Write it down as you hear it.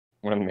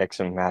I'm gonna make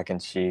some mac and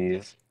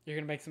cheese. You're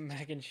gonna make some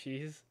mac and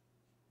cheese?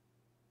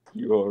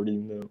 You already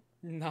know.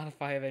 Not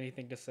if I have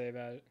anything to say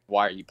about it.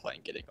 Why are you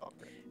playing Getting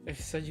Over? If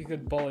you said you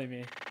could bully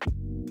me.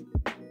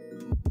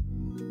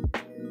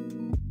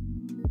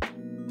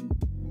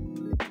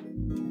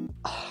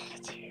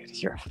 Dude,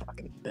 you're a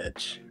fucking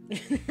bitch.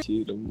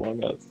 Dude,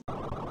 Among Us.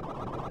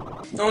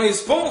 Only a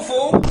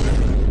spoonful.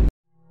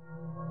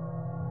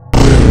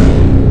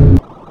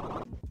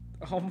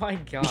 Oh my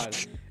god.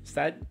 Is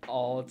that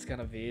all it's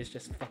gonna be? Is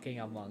just fucking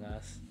Among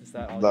Us? Is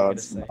that all No, you're gonna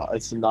it's say? not.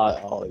 It's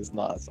not all. It's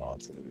not all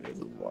it's gonna be. It's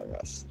Among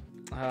Us.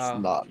 Oh, It's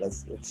not.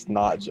 It's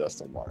not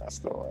just Among Us.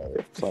 Don't worry. We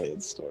have plenty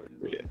in store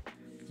for you.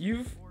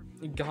 you've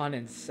gone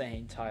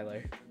insane,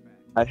 Tyler.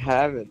 I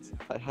haven't.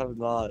 I have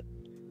not.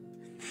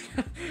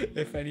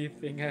 If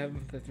anything,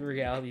 the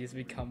reality has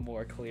become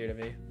more clear to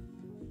me.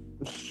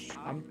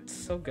 I'm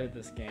so good at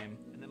this game.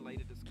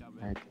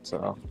 I can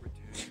tell.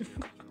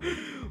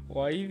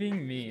 Why are you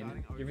being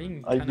mean? You're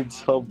being I kind can of...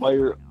 tell by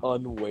your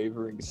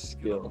unwavering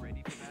skill.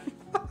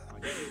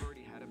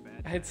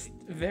 It's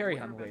very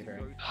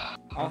unwavering. I'll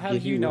How have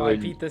did you know I really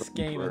beat this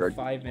game in work?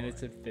 5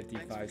 minutes and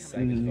 55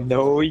 seconds.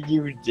 No,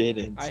 you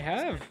didn't. I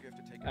have,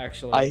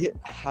 actually. I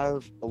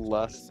have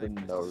less than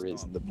no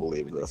reason to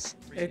believe this.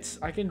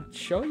 I can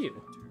show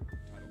you.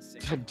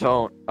 I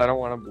don't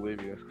want to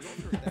believe you.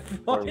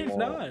 Why won't.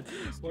 not?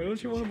 Why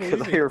don't you want to Because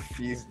believe I me?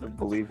 refuse to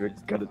believe you're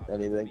good at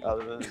anything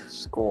other than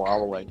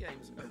squalling.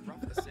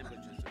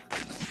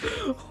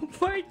 Oh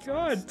my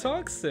god,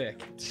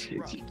 toxic.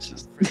 Dude, you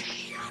just...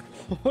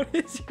 What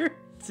is your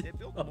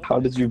deal? How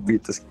did you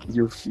beat this?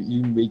 You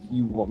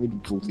want me to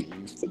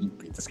believe that you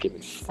beat this game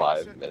in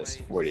 5 minutes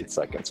 48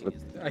 seconds with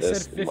I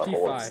this said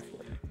level of- 55.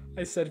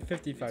 I said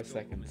 55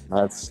 seconds.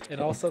 That's And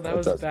also, that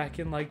was that's back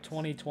in like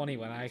 2020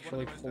 when I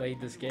actually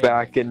played this game.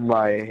 back in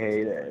my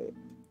heyday.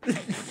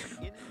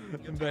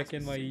 Back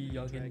in my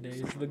youngin'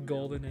 days, the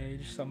golden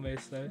age, some may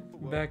say.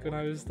 Back when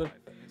I was the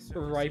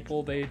ripe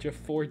old age of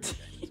 14.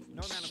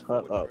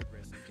 Shut up.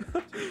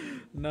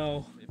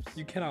 No,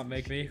 you cannot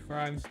make me, for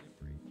I'm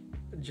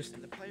just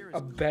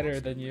better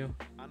than you.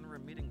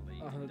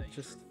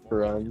 Just,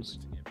 Friends.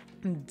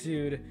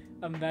 dude,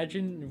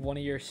 imagine one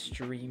of your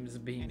streams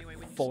being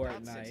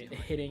Fortnite,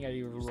 hitting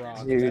a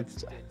rock. Dude,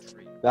 That's...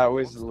 that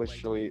was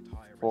literally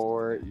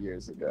 4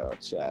 years ago,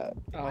 chat.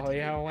 Oh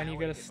yeah, when are you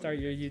gonna start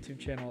your YouTube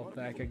channel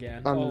back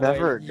again? I'm oh,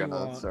 never wait,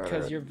 gonna start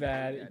Because it. you're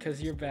bad,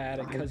 because you're bad,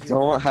 and I because you're...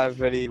 don't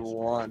have any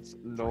wants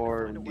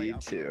nor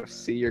need to.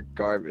 See your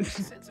garbage.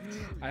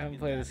 I haven't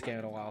played this game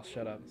in a while,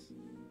 shut up.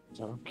 I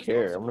don't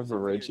care. I'm gonna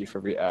berate you for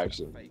every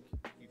action.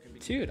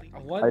 Dude,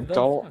 what I the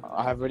don't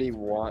fuck? have any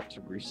want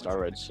to restart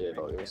Red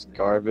Channel. It was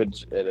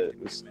garbage and it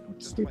was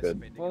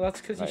stupid. Well, that's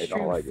because you I don't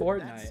streamed like it.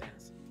 Fortnite.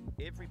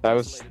 That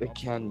was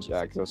again,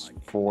 Jack. That was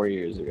 4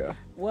 years ago.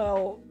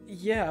 Well,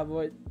 yeah,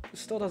 but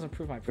still doesn't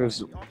prove my It point. was,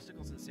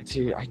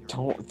 dude. I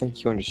don't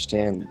think you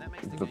understand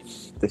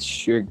the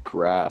sheer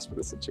grasp of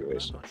the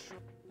situation.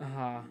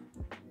 Uh-huh.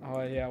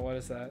 Oh, yeah, what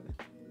is that?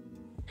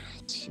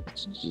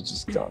 You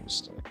just don't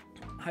understand.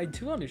 I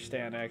do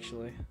understand,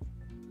 actually.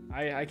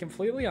 I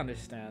completely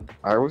understand.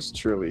 I was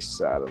truly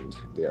saddened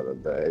the other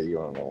day. You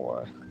wanna know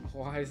why?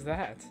 Why is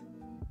that?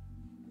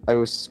 I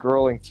was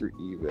scrolling through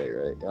eBay,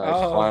 right? And I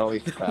finally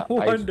found. No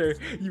wonder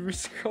you were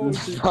scrolling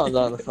through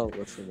No,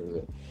 listen to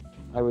me.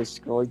 I was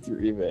scrolling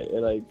through eBay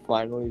and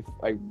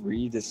I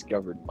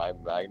rediscovered my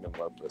magnum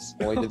opus,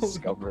 only to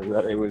discover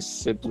that it was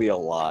simply a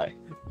lie.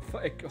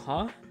 Like,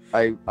 huh?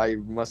 I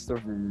must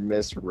have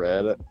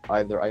misread it.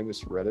 Either I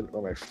misread it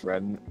or my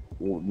friend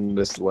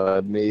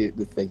misled me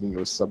to thinking it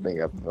was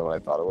something other than what I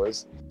thought it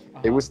was.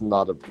 It Uh-huh. was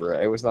not a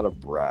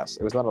brass.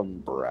 It was not a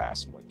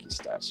brass monkey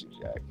statue,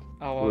 Jack.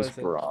 Oh, It what was is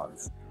it?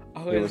 bronze.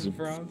 Oh, it it was was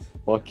bronze?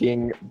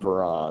 Fucking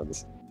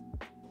bronze.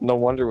 No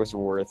wonder it was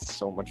worth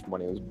so much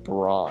money. It was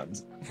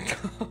bronze.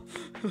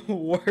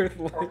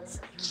 Worthless.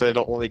 So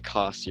it'll only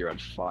cost you around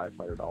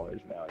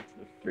 $500 now.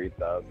 It's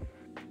 $3,000.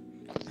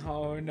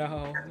 Oh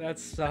no, that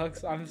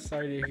sucks. I'm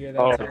sorry to hear that.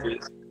 Oh,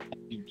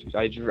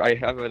 Tyler. I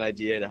have an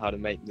idea on how to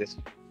make this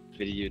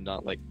video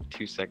not like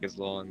 2 seconds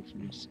long.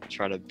 From just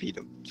trying to beat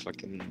a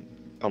fucking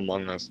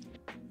Among Us.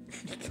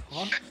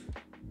 Huh?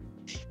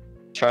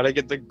 Try to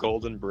get the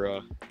golden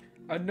bra.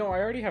 No, I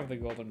already have the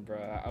golden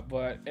bra,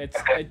 but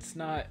it's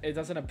not. It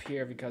doesn't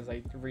appear because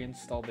I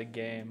reinstalled the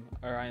game,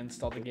 or I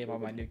installed the game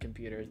on my new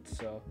computer.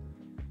 So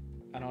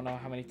I don't know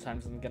how many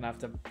times I'm gonna have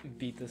to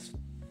beat this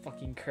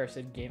fucking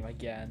cursed game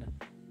again.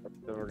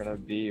 So we're gonna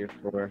be here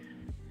for.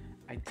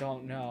 I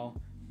don't know,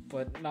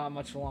 but not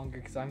much longer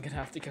because I'm gonna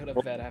have to go to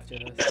bed after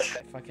this.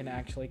 If I can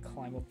actually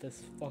climb up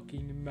this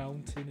fucking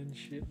mountain and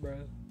shit, bro.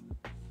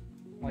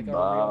 Like a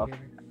Nah. real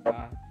gamer.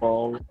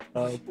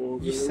 Nah.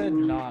 You said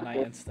nah and I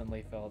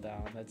instantly fell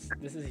down.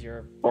 This is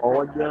your...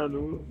 Oh, again.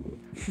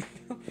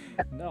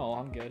 No,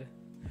 I'm good.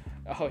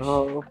 Oh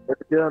Oh,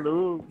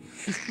 again.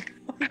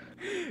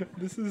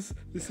 This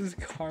is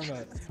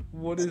karma.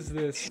 What is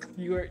this?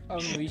 You are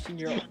unleashing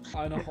your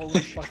unholy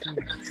fucking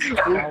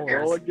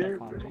powers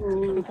upon me.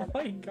 Oh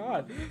my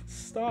god.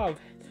 Stop.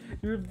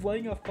 You're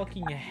laying a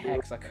fucking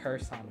hex, a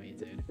curse on me,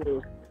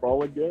 dude.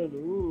 Fall again.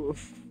 Ooh.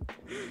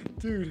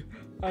 Dude,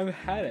 I've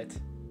had it.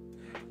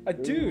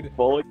 Dude,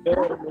 Fall again.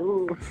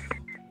 Ooh.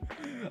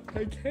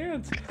 I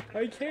can't.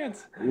 I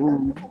can't.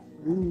 Ooh.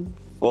 Ooh.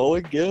 Fall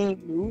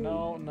again. Ooh.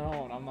 No,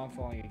 no, I'm not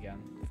falling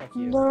again. Fuck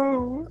you.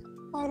 No,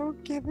 I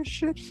don't give a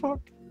shit. Fuck.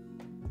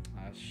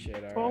 Ah,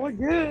 shit, Fall alright.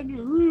 again.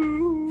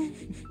 Ooh.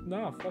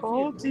 No, fuck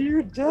Fall you. to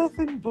your death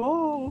and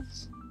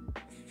balls.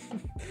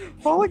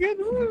 Fall again.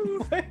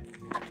 Ooh. My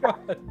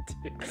God,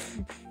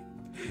 dude.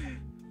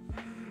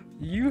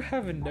 You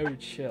have no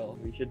chill.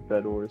 We should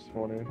Bed Wars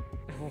morning.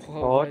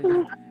 What,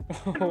 you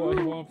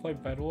want to play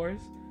Bed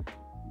Wars?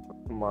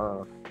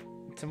 Tomorrow.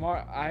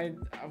 Tomorrow, I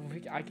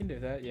can do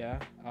that, yeah.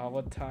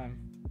 What time?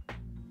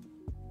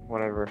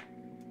 Whatever.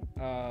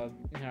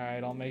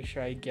 Alright, I'll make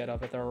sure I get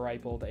up at the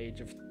ripe old age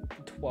of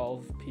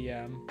 12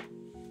 p.m.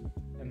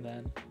 And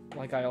then,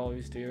 like I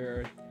always do,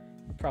 or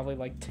probably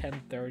like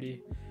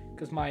 10:30.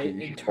 Because my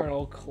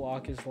internal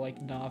clock is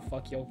like, nah,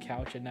 fuck your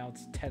couch, and now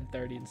it's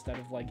 10:30 instead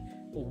of like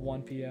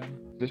 1 p.m.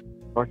 Just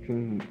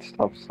fucking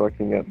stop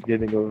sucking at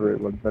getting over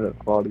it like Bennett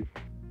body.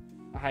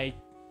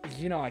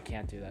 You know I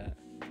can't do that.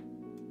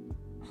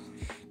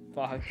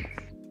 Fuck.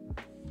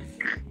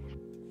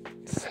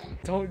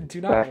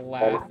 Do not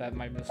laugh at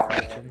my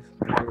misfortunes.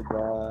 You're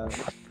bad.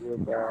 You're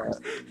bad.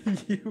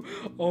 You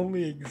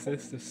only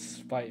exist to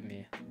spite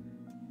me.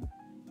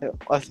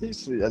 I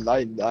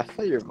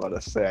thought you were about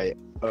to say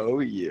I owe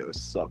you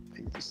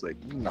something. Just like,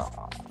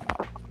 nah.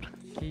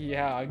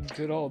 Yeah,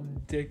 good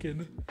old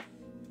dickin'.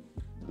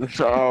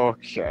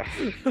 Okay.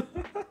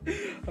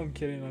 I'm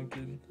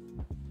kidding.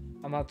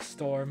 I'm not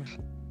Storm.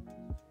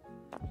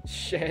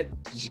 Shit.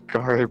 Just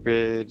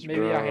garbage,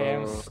 Maybe bro. I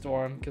am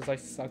Storm because I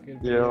suck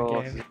at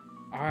video games.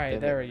 Alright,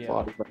 there we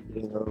go.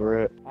 Getting over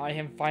it. I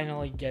am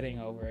finally getting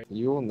over it.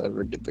 You will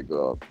never get to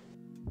go up.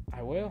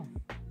 I will.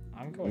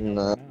 I'm going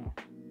Nah. over now.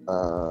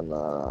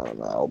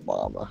 No,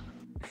 Obama.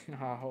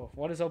 Oh,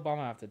 what does Obama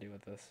have to do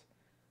with this?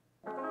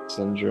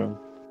 Syndrome.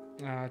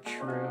 Ah,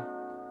 true.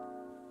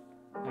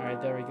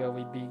 Alright, there we go.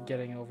 We'd be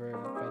getting over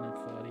Bennett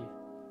Floody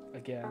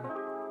again.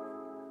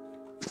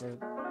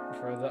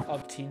 For the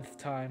upteenth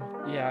time.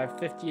 Yeah, I have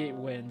 58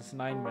 wins,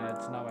 9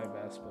 minutes. Not my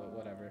best, but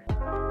whatever.